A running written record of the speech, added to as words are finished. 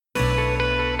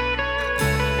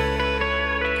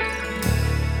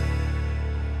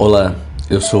Olá,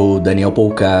 eu sou Daniel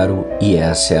Polcaro e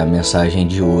essa é a mensagem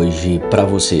de hoje para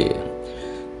você.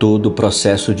 Todo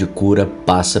processo de cura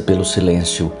passa pelo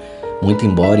silêncio. Muito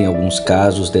embora em alguns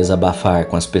casos desabafar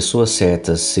com as pessoas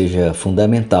certas seja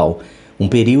fundamental, um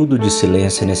período de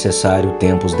silêncio é necessário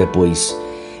tempos depois.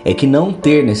 É que não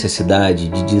ter necessidade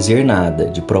de dizer nada,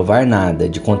 de provar nada,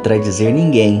 de contradizer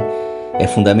ninguém é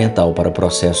fundamental para o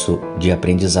processo de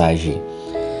aprendizagem.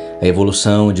 A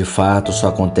evolução, de fato, só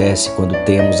acontece quando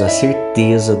temos a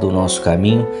certeza do nosso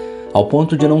caminho, ao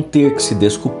ponto de não ter que se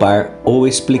desculpar ou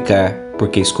explicar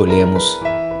porque escolhemos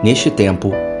neste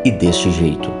tempo e deste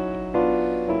jeito.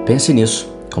 Pense nisso,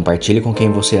 compartilhe com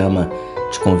quem você ama.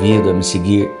 Te convido a me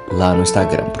seguir lá no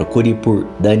Instagram. Procure por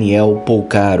Daniel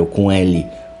Polcaro com L.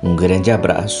 Um grande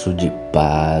abraço de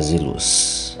paz e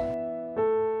luz.